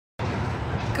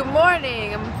Good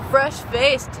morning. I'm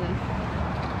fresh-faced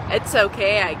and it's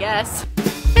okay, I guess.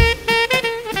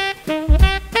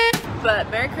 But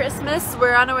Merry Christmas.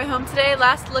 We're on our way home today.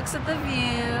 Last looks at the view.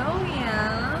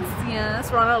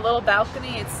 Yes. We're on a little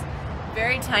balcony. It's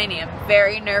very tiny. I'm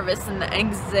very nervous and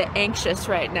anxious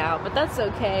right now, but that's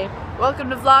okay. Welcome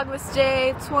to Vlogmas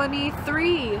Day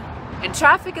 23. And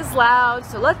traffic is loud,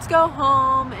 so let's go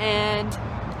home and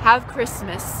have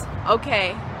Christmas.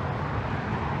 Okay.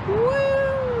 Woo!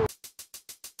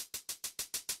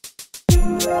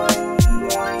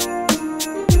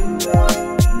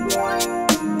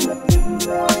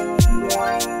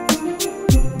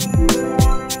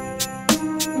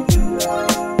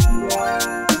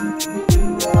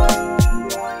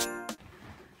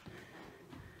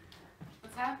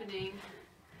 What's happening?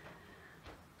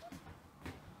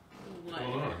 What?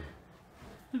 Hold on.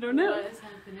 I don't know. What is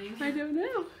happening? I don't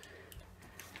know.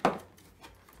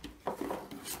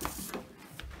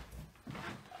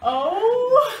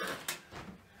 Oh!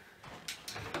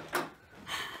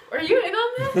 Are you in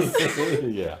on this?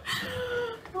 Yeah.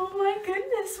 Oh my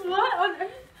goodness, what on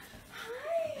earth?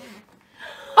 Hi!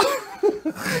 I'm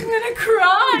gonna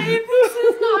cry! This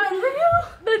is not real!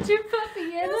 That's your puppy,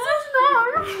 yeah? This is not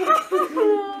real!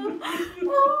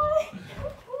 Oh.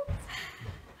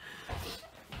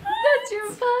 That's your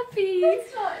puppy!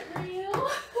 It's not real!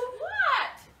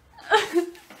 What?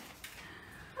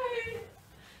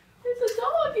 There's a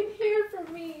dog in here for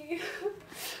me!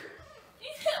 You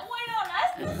didn't wait on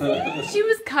us to see? She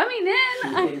was coming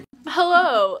in!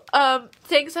 Hello,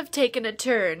 things have taken a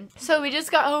turn. So we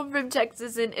just got home from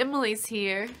Texas and Emily's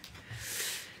here.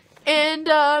 And,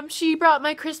 she brought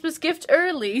my Christmas gift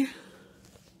early.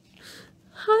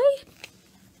 Hi.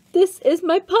 This is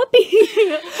my puppy.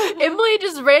 Emily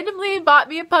just randomly bought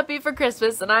me a puppy for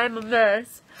Christmas and I'm a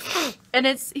mess. And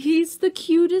he's the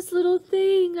cutest little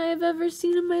thing I've ever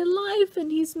seen in my life and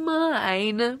he's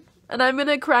mine. And I'm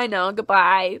gonna cry now.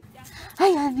 Goodbye.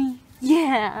 Hi, honey.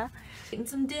 Yeah. Eating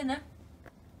some dinner.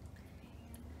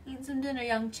 Eating some dinner,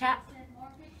 young chap.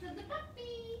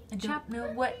 I don't know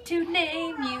what to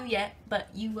name you yet, but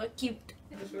you are cute.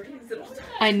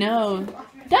 I know.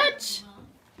 Dutch!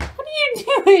 What are you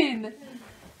doing?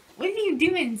 What are you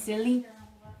doing, silly?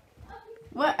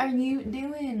 What are you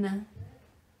doing?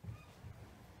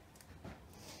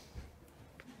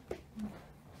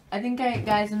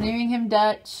 Guys, I'm naming him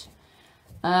Dutch.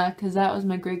 Cause that was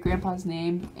my great-grandpa's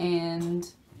name. And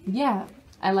yeah,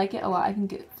 I like it a lot. I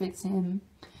think it fits him.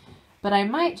 But I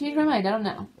might change my mind. I don't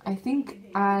know. I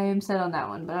think I'm set on that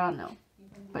one, but I don't know.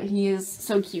 But he is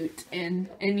so cute, and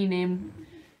any name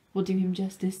will do him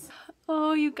justice.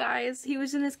 Oh, you guys, he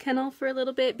was in his kennel for a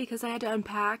little bit because I had to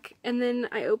unpack, and then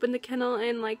I opened the kennel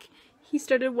and like he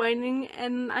started whining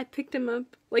and I picked him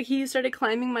up. Like he started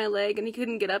climbing my leg and he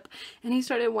couldn't get up and he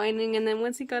started whining, and then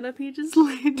once he got up he just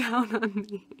laid down on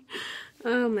me.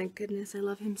 Oh my goodness, I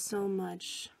love him so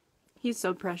much. He's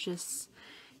so precious.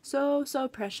 So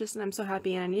precious, and I'm so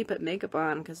happy, and I need to put makeup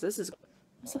on because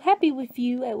I'm so happy with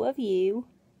you. I love you.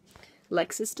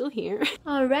 Lex is still here.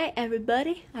 Alright,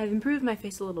 everybody. I've improved my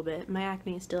face a little bit. My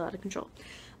acne is still out of control.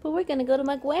 But we're gonna go to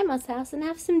my grandma's house and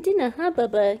have some dinner, huh,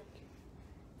 Bubba?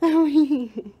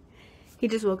 He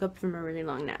just woke up from a really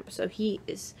long nap, so he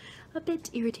is a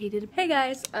bit irritated. Hey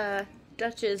guys,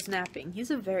 Dutch is napping. He's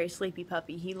a very sleepy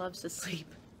puppy. He loves to sleep.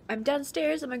 I'm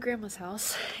downstairs at my grandma's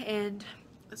house, and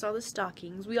it's all the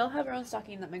stockings. We all have our own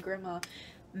stocking that my grandma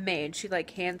made. She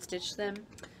like hand stitched them.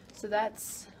 So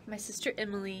that's my sister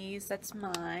Emily's, that's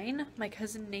mine, my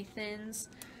cousin Nathan's,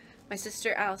 my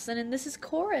sister Allison, and this is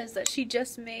Cora's that she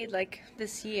just made like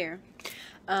this year.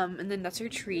 And then that's her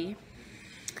tree.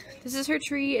 This is her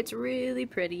tree. It's really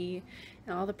pretty,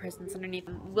 and all the presents underneath.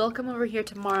 We'll come over here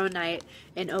tomorrow night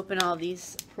and open all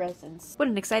these presents. What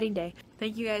an exciting day.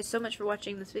 Thank you guys so much for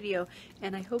watching this video,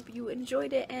 and I hope you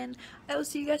enjoyed it, and I will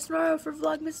see you guys tomorrow for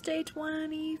Vlogmas Day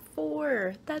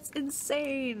 24. That's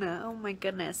insane. Oh my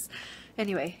goodness.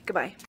 Anyway, goodbye.